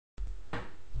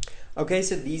Okay,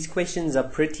 so these questions are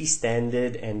pretty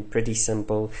standard and pretty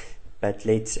simple, but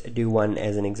let's do one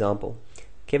as an example.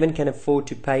 Kevin can afford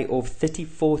to pay off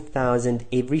 $34,000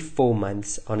 every 4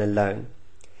 months on a loan.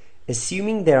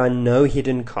 Assuming there are no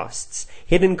hidden costs.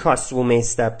 Hidden costs will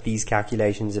mess up these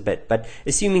calculations a bit, but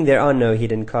assuming there are no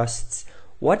hidden costs,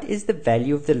 what is the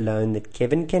value of the loan that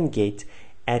Kevin can get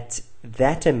at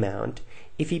that amount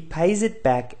if he pays it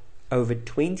back over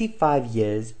 25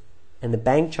 years and the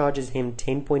bank charges him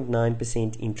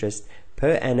 10.9% interest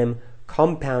per annum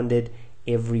compounded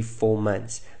every 4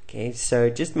 months? Okay, so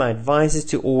just my advice is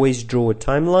to always draw a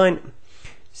timeline.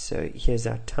 So here's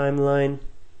our timeline.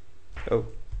 Oh,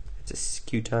 it's a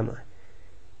skew timeline.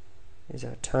 Here's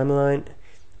our timeline.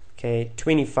 Okay,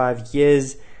 25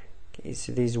 years. Okay,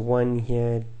 so there's 1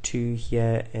 here, 2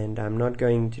 here, and I'm not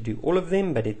going to do all of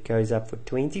them, but it goes up for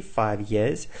 25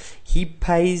 years. He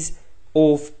pays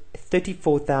off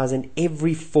 $34,000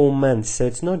 every 4 months. So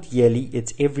it's not yearly,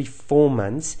 it's every 4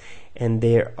 months, and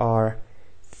there are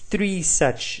 3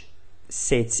 such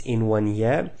sets in 1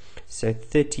 year. So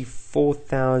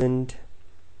 34,000,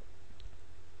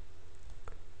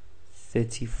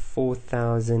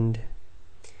 34,000,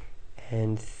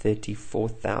 and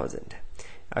 34,000.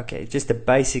 Okay, just a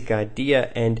basic idea,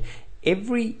 and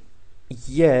every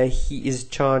year he is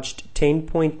charged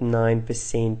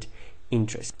 10.9%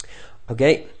 interest.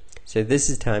 Okay, so this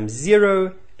is times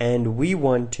 0, and we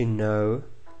want to know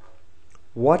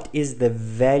what is the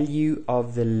value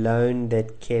of the loan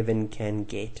that Kevin can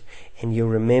get. And you'll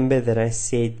remember that I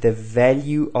said the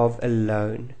value of a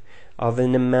loan, of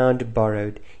an amount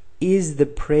borrowed, is the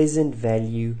present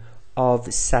value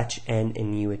of such an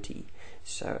annuity.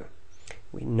 So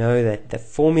we know that the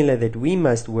formula that we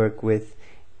must work with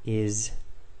is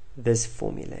this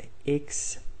formula: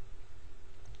 x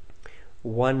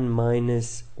 1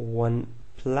 minus 1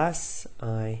 plus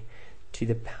I to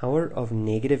the power of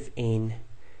negative n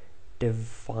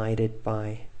divided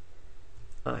by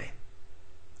I.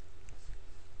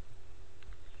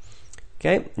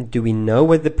 Okay, do we know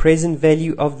what the present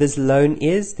value of this loan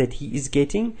is that he is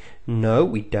getting? No,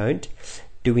 we don't.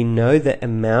 Do we know the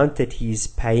amount that he is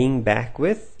paying back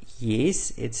with?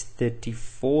 Yes, it's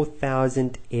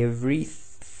 34,000 every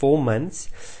 4 months.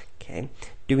 Okay.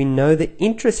 Do we know the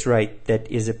interest rate that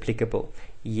is applicable?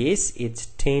 Yes, it's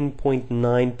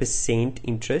 10.9%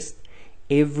 interest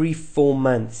every 4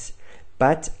 months.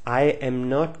 But I am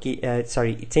not,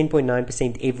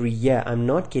 10.9% every year. I'm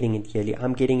not getting it yearly.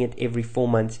 I'm getting it every 4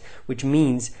 months, which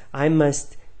means I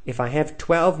must, if I have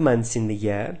 12 months in the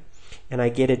year, and I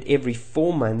get it every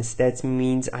 4 months, that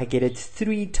means I get it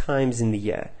 3 times in the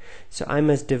year. So I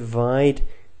must divide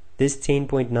this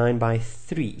 10.9 by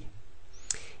 3.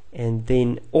 And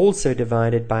then also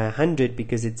divide it by 100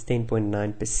 because it's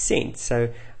 10.9%. So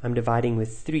I'm dividing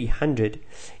with 300.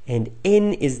 And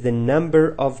n is the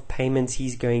number of payments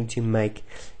he's going to make.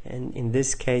 And in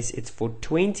this case, it's for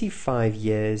 25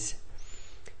 years,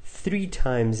 3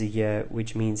 times a year,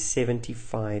 which means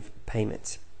 75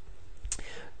 payments.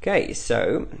 Okay,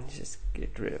 so just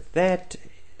get rid of that.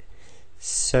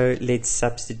 So let's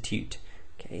substitute.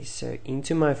 Okay, so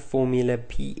into my formula,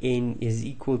 Pn is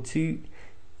equal to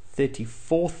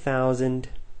 34,000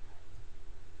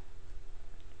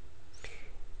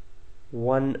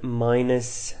 1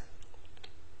 minus,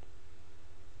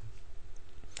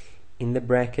 in the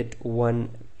bracket, 1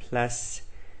 plus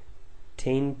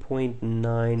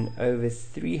 10.9 over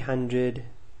 300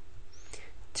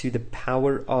 to the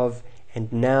power of,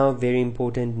 and now very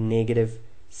important, negative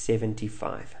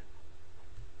 75.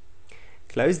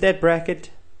 Close that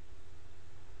bracket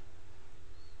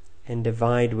and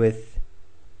divide with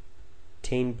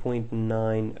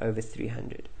 10.9 over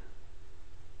 300.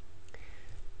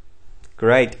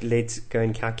 Great, let's go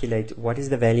and calculate what is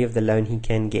the value of the loan he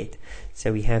can get.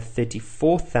 So we have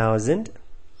 34,000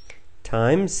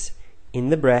 times, in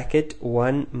the bracket,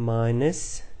 1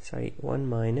 minus,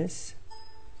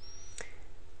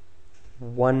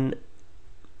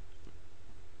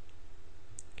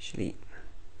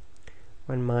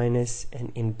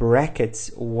 and in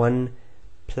brackets 1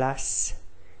 plus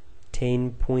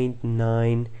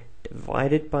 10.9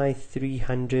 divided by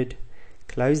 300.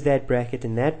 Close that bracket,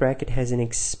 and that bracket has an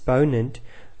exponent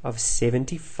of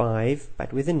 75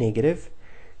 but with a negative.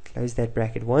 Close that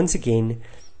bracket once again,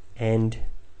 and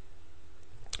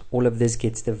all of this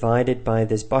gets divided by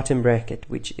this bottom bracket,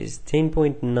 which is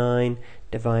 10.9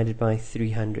 divided by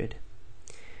 300.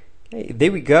 Okay,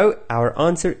 there we go. Our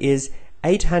answer is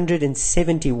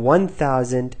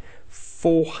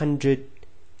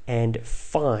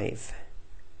 871,405.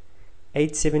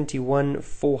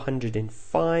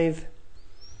 871,405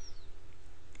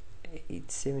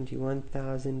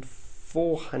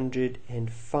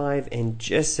 871,405, and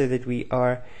just so that we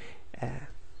are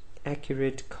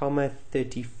accurate,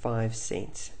 35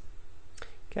 cents.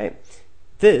 Okay,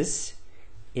 this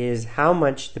is how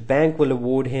much the bank will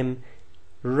award him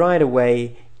right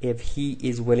away if he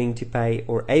is willing to pay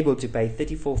or able to pay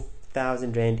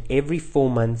 34,000 Rand every 4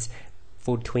 months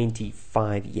for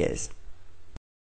 25 years.